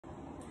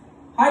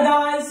Hi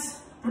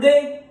guys,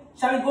 today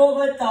shall we go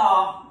with 10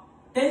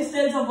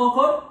 styles of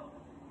workout.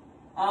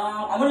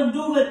 I'm going to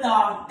do with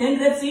 10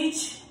 reps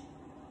each.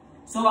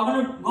 So I'm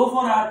going to go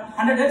for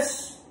 100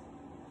 reps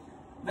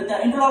with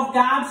the interval of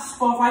gaps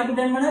for 5 to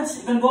 10 minutes.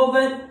 You can go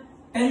with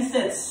 10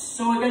 sets.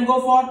 So you can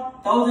go for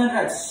 1000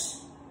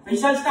 reps. We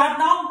shall start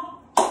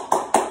now.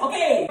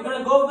 Okay, we're going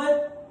to go with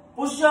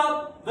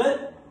push-up with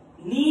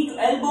knee to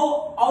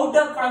elbow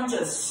outer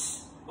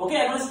crunches.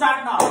 Okay, I'm going to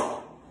start now.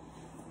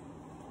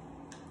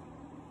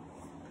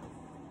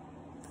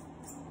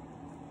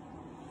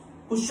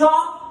 Push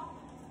up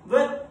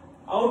with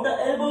outer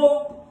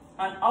elbow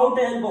and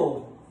outer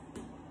elbow.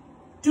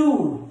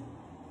 2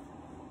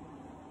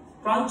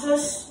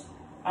 crunches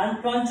and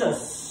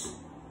crunches.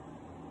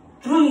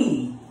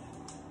 3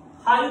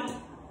 height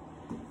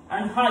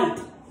and height.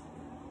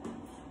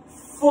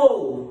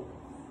 4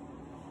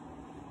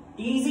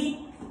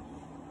 easy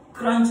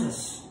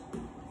crunches.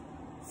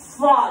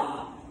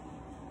 5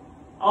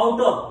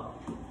 outer.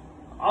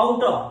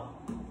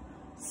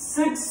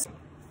 6.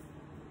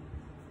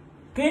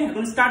 Okay, I'm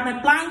going to start my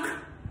plank.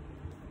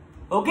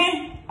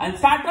 Okay, I'm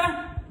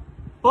started.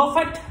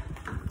 Perfect.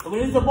 I'm going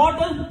to use the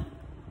bottle.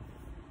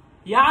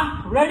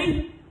 Yeah,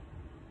 ready?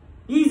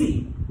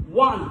 Easy.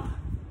 1,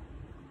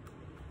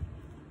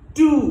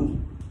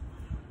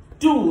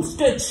 2,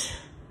 stitch.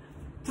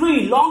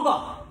 3,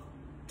 longer.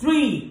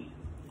 3,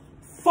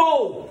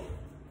 4,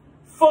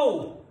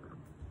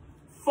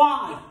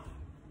 5,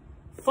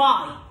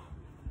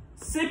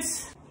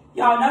 6.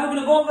 Yeah, now we're going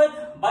to go with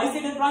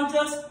bicycle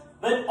crunches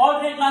with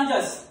alternate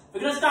lunges.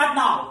 We're going to start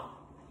now.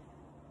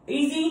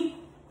 Easy.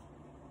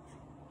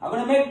 I'm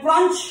going to make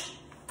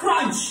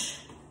crunch,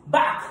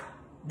 back,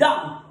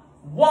 down.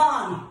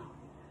 1.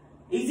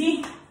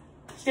 Easy.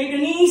 Straight your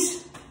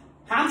knees,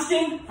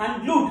 hamstring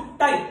and glute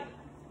tight.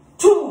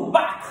 2,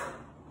 back,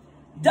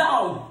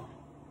 down.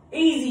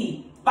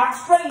 Easy. Back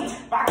straight,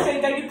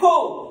 tight your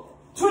core.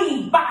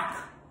 3, back.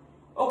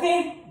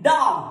 Okay,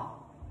 down,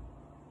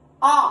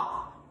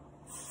 up.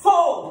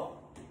 4,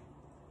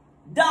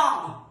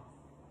 down.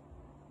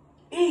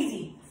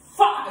 Easy.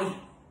 5,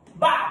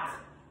 back,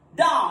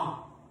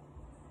 down.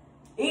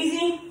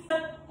 Easy.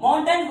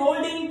 Mountain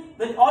holding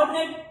with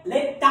alternate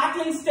leg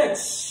tackling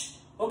stretch.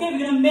 Okay, we're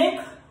going to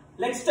make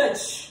leg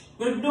stretch.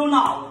 We're going to do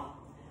now.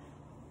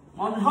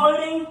 Mountain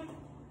holding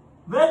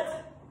with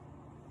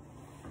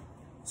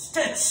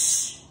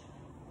stretch.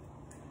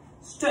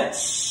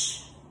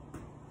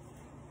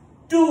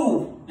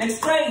 2, leg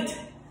straight.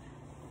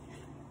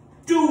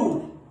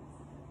 2,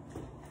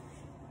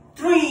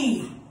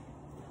 3,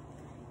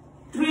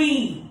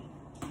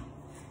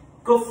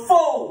 go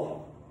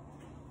 4,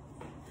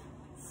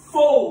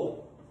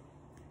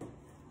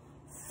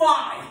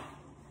 5.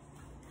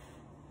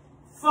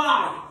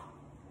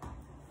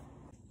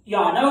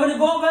 Yeah, now we're going to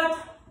go with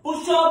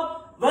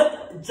push-up with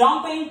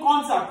jumping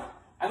concept.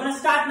 I'm going to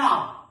start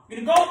now.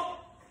 We're going to go.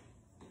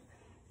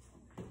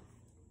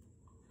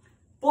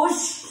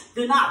 Push,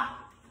 then up.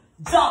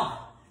 Jump.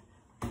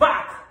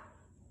 Back.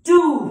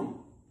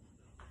 2.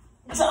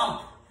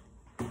 Jump.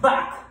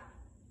 Back.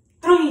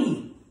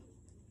 3.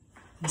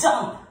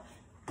 Jump.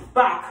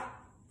 Back.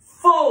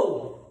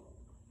 4.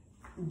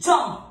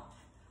 Jump.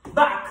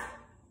 Back.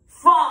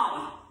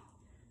 5.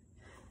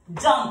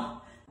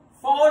 Jump.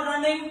 Forward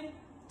running,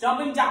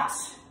 jumping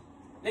jacks.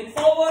 Leg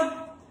forward,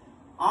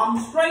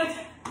 arms straight.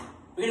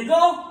 We're going to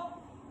go.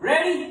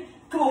 Ready?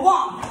 Come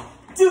on. 1,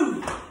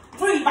 2,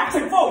 3, back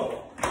and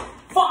 4,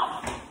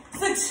 5,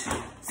 6,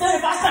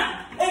 7, fast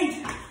time.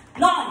 8,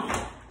 9,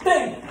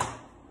 10.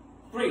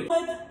 3.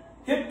 With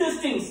hip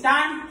twisting.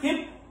 Stand,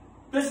 hip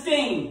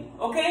twisting.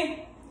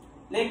 Okay?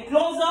 Leg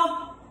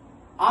closer,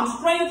 arms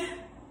straight.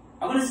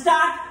 I'm going to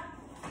start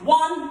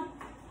 1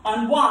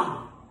 and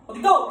 1.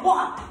 Okay, go.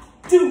 1,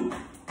 2,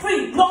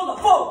 3,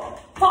 longer. 4,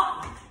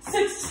 5,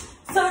 6,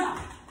 7,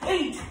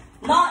 8,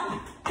 9,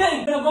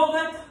 10. We're going to go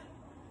with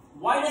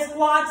wider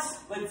squats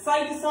with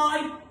side to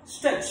side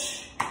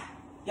stretch.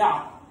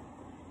 Yeah.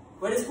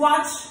 Wider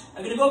squats.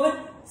 I'm going to go with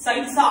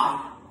side to side.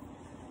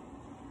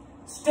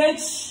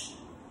 Stretch.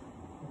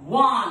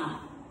 1,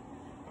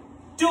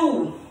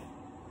 2.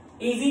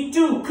 Easy.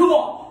 2. Come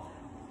on.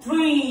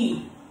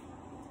 3.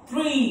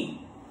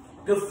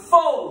 Go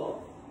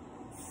 4,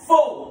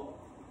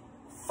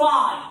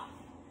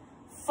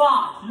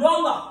 5,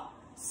 longer.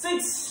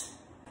 6.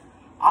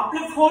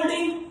 Uplift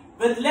holding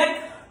with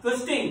leg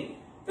twisting.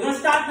 We're going to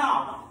start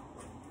now.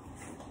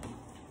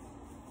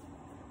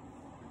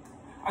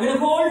 I'm going to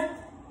hold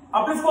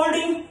uplift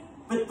holding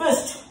with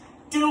twist.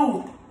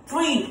 2,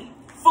 3,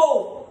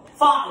 4,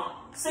 5,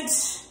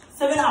 6,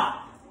 7,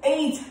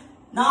 8,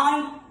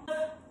 9.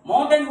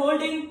 Mountain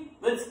holding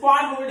with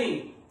squat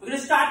holding. We're going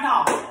to start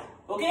now.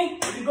 Okay,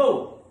 here we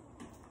go.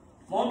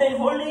 Mountain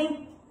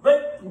holding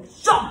with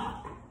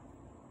jump.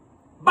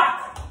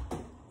 Back.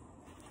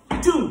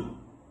 2.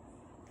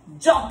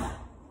 Jump.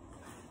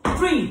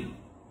 3.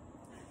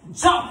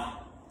 Jump.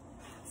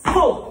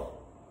 4.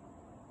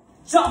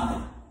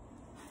 Jump.